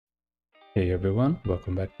Hey everyone,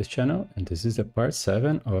 welcome back to the channel, and this is the part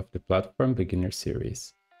 7 of the Platform Beginner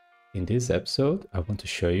series. In this episode, I want to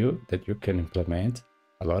show you that you can implement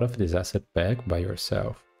a lot of this asset pack by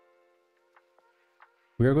yourself.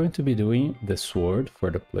 We are going to be doing the sword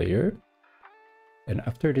for the player, and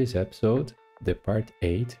after this episode, the part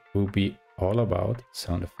 8 will be all about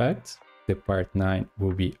sound effects, the part 9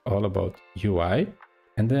 will be all about UI,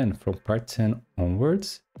 and then from part 10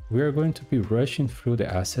 onwards, we are going to be rushing through the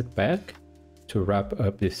asset pack to wrap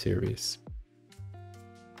up this series.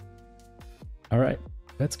 Alright,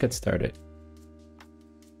 let's get started.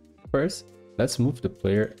 First, let's move the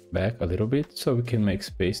player back a little bit so we can make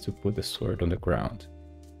space to put the sword on the ground.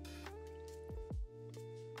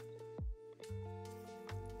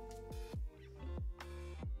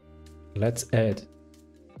 Let's add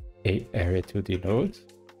a area 2D node.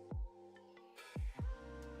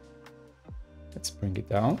 Let's bring it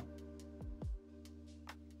down.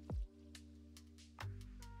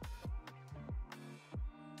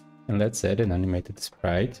 And let's add an animated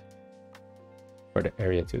sprite for the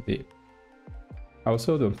area 2D.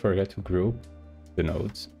 Also, don't forget to group the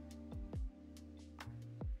nodes.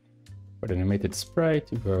 For the animated sprite,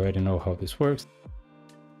 you already know how this works.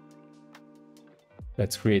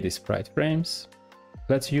 Let's create the sprite frames.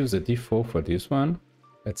 Let's use the default for this one.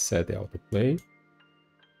 Let's set the autoplay,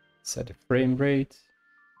 set the frame rate,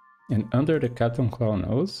 and under the cat and claw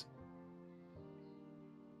nodes,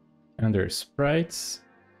 under sprites,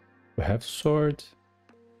 we have sword,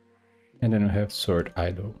 and then we have sword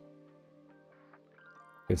idle.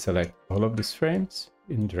 You can select all of these frames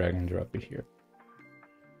and drag and drop it here.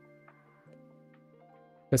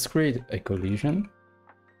 Let's create a collision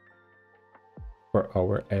for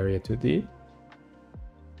our area 2D.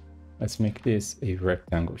 Let's make this a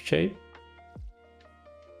rectangle shape.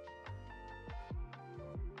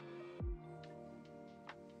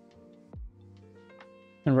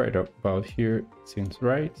 And right about here, it seems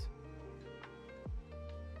right.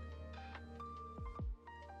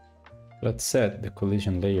 Let's set the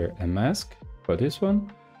collision layer and mask for this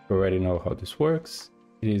one. We already know how this works.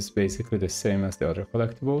 It is basically the same as the other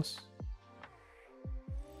collectibles.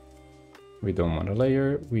 We don't want a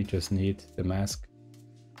layer, we just need the mask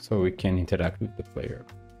so we can interact with the player.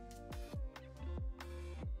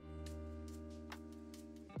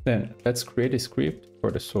 Then let's create a script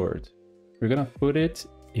for the sword. We're gonna put it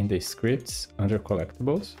in the scripts under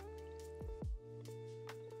collectibles.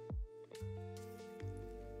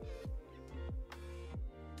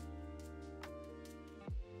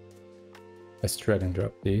 Let's drag and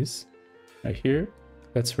drop these right here.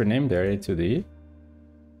 Let's rename the area 2D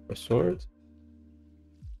for sword.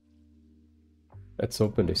 Let's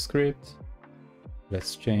open the script.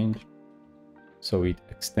 Let's change so it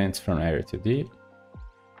extends from area 2D.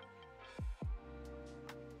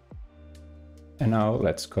 And now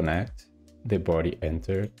let's connect the body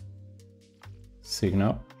entered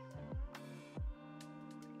signal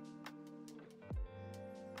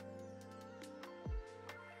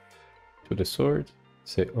to the sword.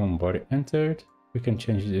 Say on body entered. We can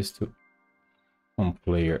change this to on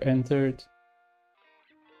player entered.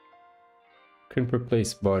 Can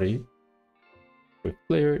replace body with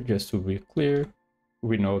player just to be clear.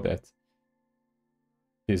 We know that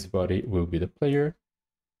this body will be the player.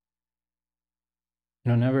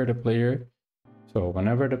 Whenever the player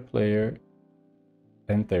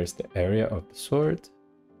enters the area of the sword,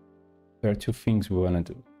 there are two things we want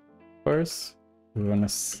to do. First, we want to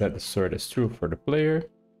set the sword as true for the player,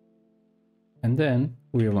 and then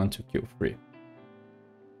we want to kill free.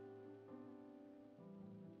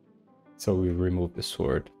 So we remove the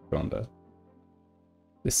sword from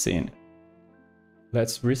the scene.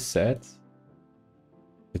 Let's reset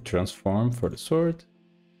the transform for the sword.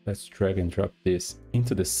 Let's drag and drop this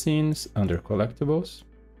into the scenes under collectibles.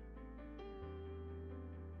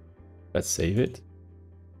 Let's save it.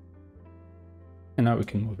 And now we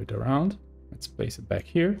can move it around. Let's place it back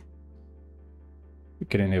here. We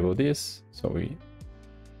can enable this so we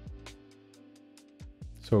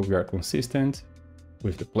are consistent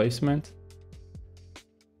with the placement.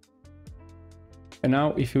 And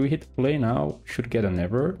now if we hit play now, should get an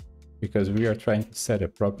error because we are trying to set a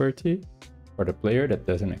property for the player that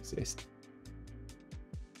doesn't exist.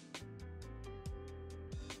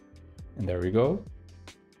 And there we go.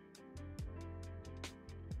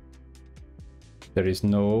 There is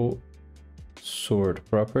no sword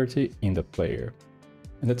property in the player.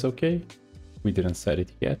 And that's okay. We didn't set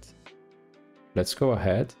it yet. Let's go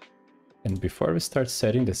ahead. And before we start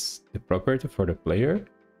setting the property for the player,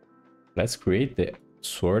 let's create the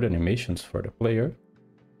sword animations for the player.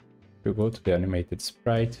 We go to the animated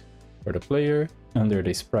sprite for the player. Under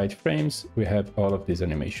the sprite frames, we have all of these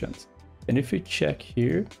animations. And if you check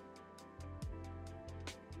here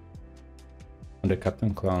on the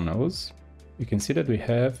Captain Clown nose, you can see that we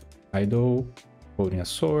have idle holding a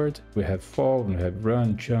sword, we have fall, we have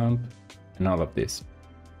run, jump, and all of this.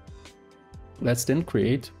 Let's then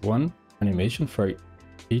create one animation for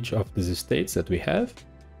each of these states that we have,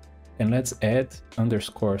 and let's add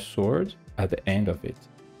underscore sword at the end of it.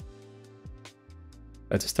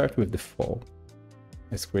 Let's start with the fall.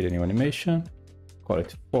 Let's create a new animation, call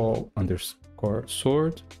it fall underscore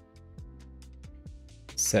sword,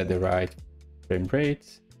 set the right frame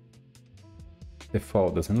rate, the fall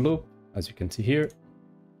doesn't loop, as you can see here.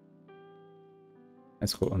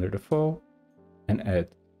 Let's go under the fall and add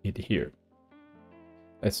it here.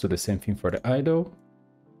 Let's do the same thing for the idle.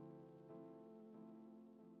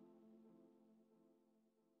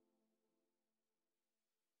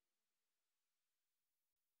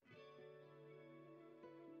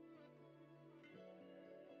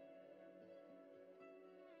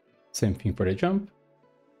 Same thing for the jump.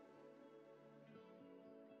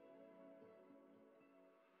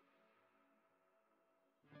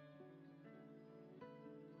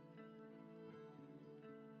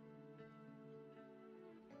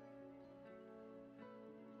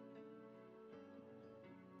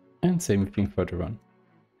 And same thing for the run.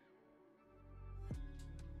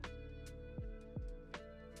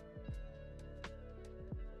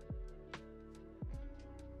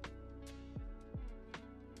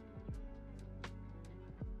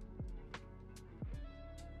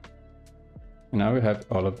 And now we have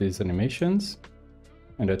all of these animations,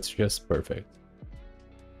 and that's just perfect.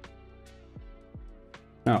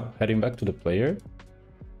 Now, heading back to the player,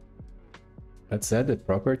 let's add the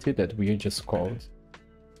property that we just called.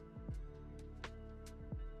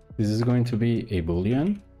 This is going to be a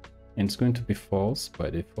boolean, and it's going to be false by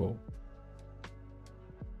default.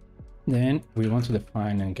 Then we want to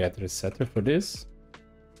define and get the setter for this.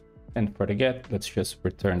 And for the get, let's just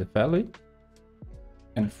return the value.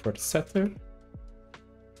 And for the setter,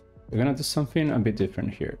 we're gonna do something a bit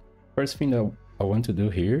different here. First thing that I want to do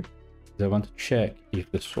here is I want to check if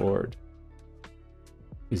the sword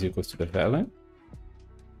is equal to the value.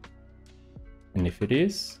 And if it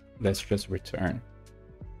is, let's just return.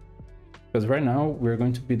 Because right now we're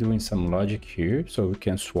going to be doing some logic here, so we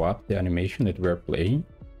can swap the animation that we're playing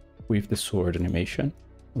with the sword animation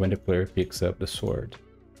when the player picks up the sword.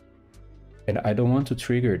 And I don't want to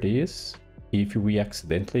trigger this if we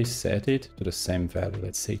accidentally set it to the same value.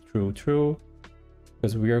 Let's say true, true,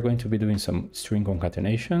 because we are going to be doing some string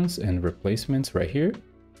concatenations and replacements right here,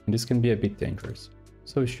 and this can be a bit dangerous.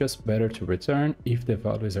 So it's just better to return if the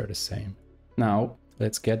values are the same. Now,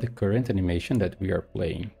 let's get the current animation that we are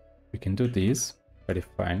playing. We can do this by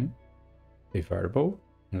defining a variable,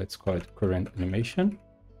 and let's call it current animation.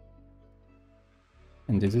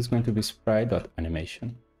 And this is going to be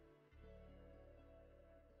sprite.animation.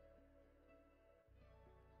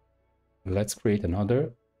 Let's create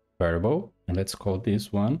another variable, and let's call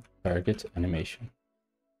this one target animation.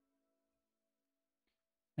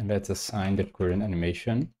 And let's assign the current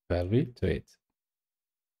animation value to it.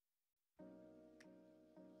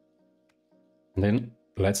 And then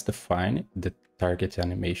let's define the target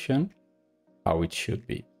animation, how it should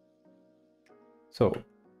be. So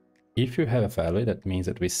if you have a value, that means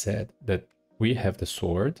that we said that we have the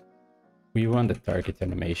sword, we want the target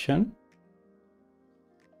animation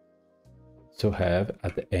to have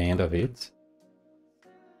at the end of it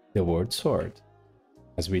the word sword,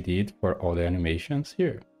 as we did for all the animations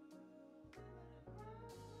here.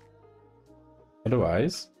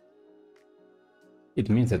 Otherwise, it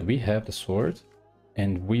means that we have the sword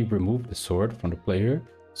and we remove the sword from the player,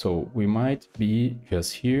 so we might be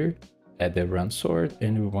just here at the run sword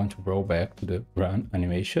and we want to roll back to the run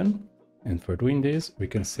animation. And for doing this, we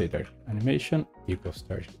can say that animation equals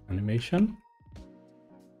target animation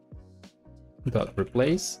dot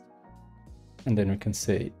replace, and then we can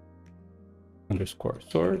say underscore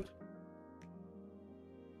sword,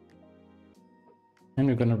 and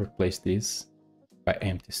we're gonna replace this by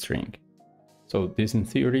empty string. So this, in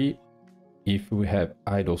theory, if we have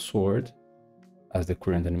idle sword as the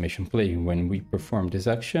current animation playing, when we perform this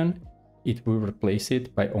action, it will replace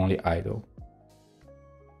it by only idle.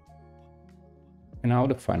 And now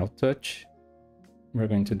the final touch, we're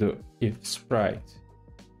going to do if sprite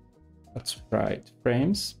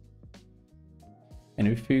frames, and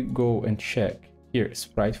if we go and check here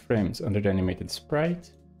sprite frames under the animated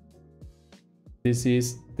sprite, this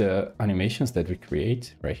is the animations that we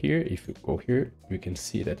create right here. If you go here, we can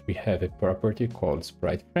see that we have a property called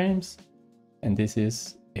sprite frames, and this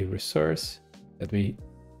is a resource that we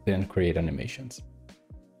then create animations.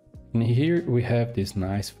 And here we have this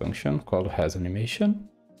nice function called hasAnimation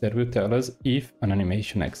that will tell us if an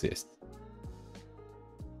animation exists.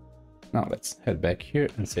 Now let's head back here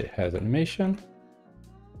and say hasAnimation.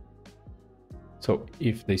 So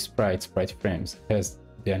if the sprite frames has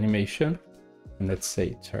the animation, and let's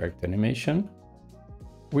say target animation,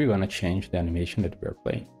 we're gonna change the animation that we're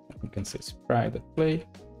playing. We can say sprite.play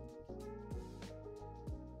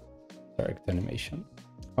target animation.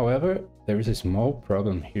 However, there is a small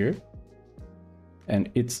problem here, and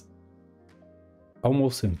it's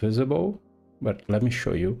almost invisible, but let me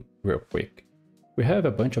show you real quick. We have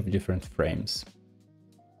a bunch of different frames.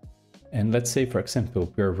 And let's say, for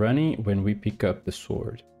example, we're running when we pick up the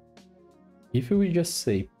sword. If we just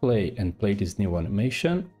say play and play this new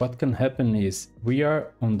animation, what can happen is we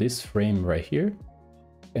are on this frame right here,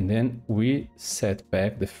 and then we set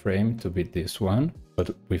back the frame to be this one,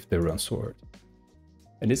 but with the run sword.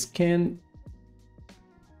 And this can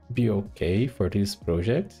be okay for this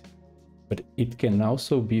project, but it can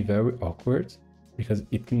also be very awkward because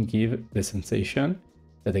it can give the sensation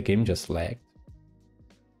that the game just lagged.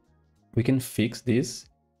 We can fix this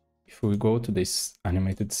if we go to this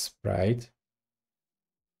animated sprite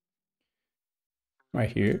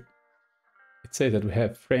right here. It says that we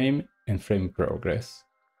have frame and frame progress.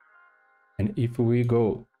 And if we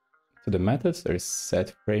go to the methods, there is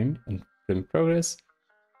set frame and frame progress.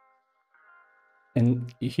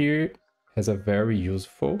 And here has a very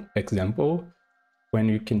useful example when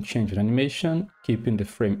you can change an animation, keeping the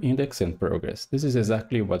frame index and progress. This is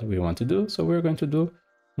exactly what we want to do. So we're going to do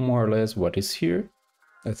more or less what is here.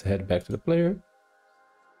 Let's head back to the player.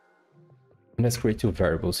 And let's create two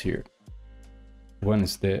variables here. One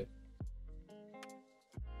is the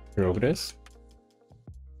progress.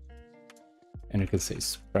 And you can say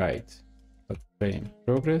sprite.frame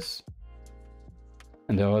progress.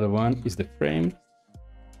 And the other one is the frame.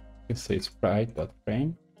 You can say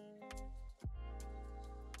sprite.frame.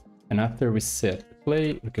 And after we set the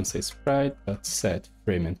play, we can say sprite.set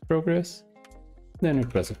frame and progress. Then we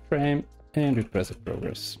press a frame and we press a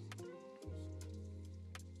progress.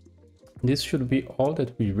 This should be all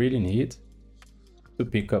that we really need to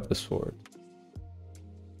pick up the sword.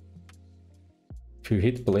 If you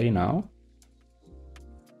hit play now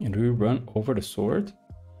and we run over the sword,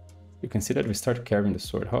 you can see that we start carrying the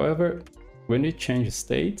sword. However, when we change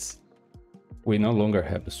states, we no longer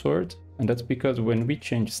have the sword. And that's because when we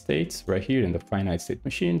change states right here in the finite state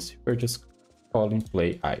machines, we're just calling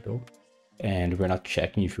play idle. And we're not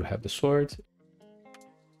checking if you have the sword.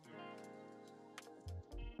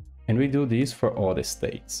 And we do this for all the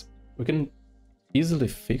states. We can easily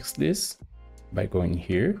fix this by going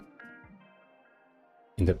here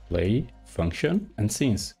in the play function. And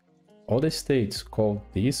since all the states call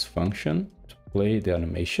this function to play the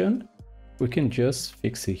animation, we can just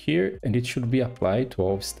fix it here and it should be applied to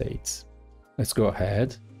all states. Let's go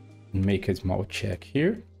ahead and make a small check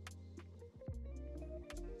here.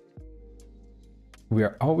 We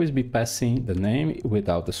are always be passing the name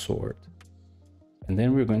without the sword. And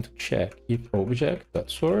then we're going to check if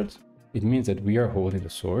object.sword, it means that we are holding the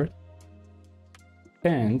sword.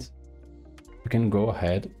 And we can go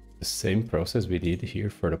ahead, the same process we did here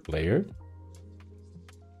for the player.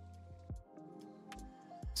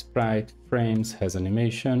 Sprite frames has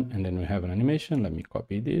animation, and then we have an animation. Let me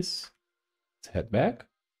copy this. Let's head back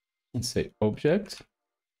and say object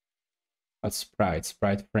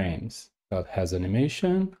sprite frames that has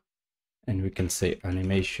animation, and we can say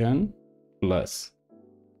animation plus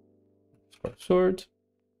sword.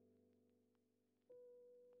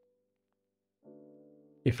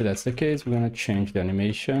 If that's the case, we're going to change the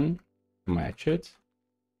animation to match it.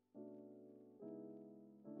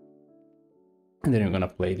 And then we're going to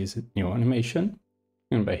play this new animation.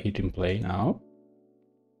 And by hitting play now,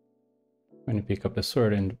 when you pick up the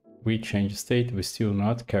sword and we change state, we're still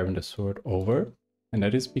not carrying the sword over. And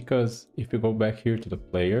that is because if you go back here to the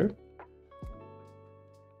player,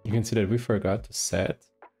 you can see that we forgot to set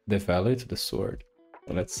the value to the sword.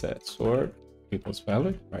 So let's set sword equals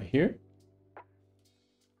value right here.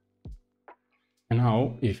 And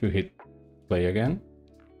now if you hit play again,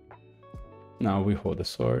 now we hold the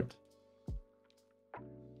sword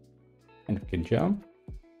and we can jump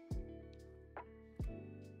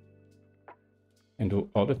and do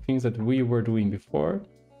all the things that we were doing before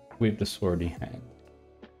with the sword in hand.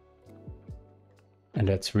 And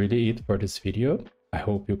that's really it for this video. I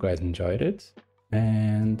hope you guys enjoyed it,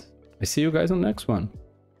 and I see you guys on the next one.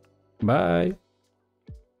 Bye!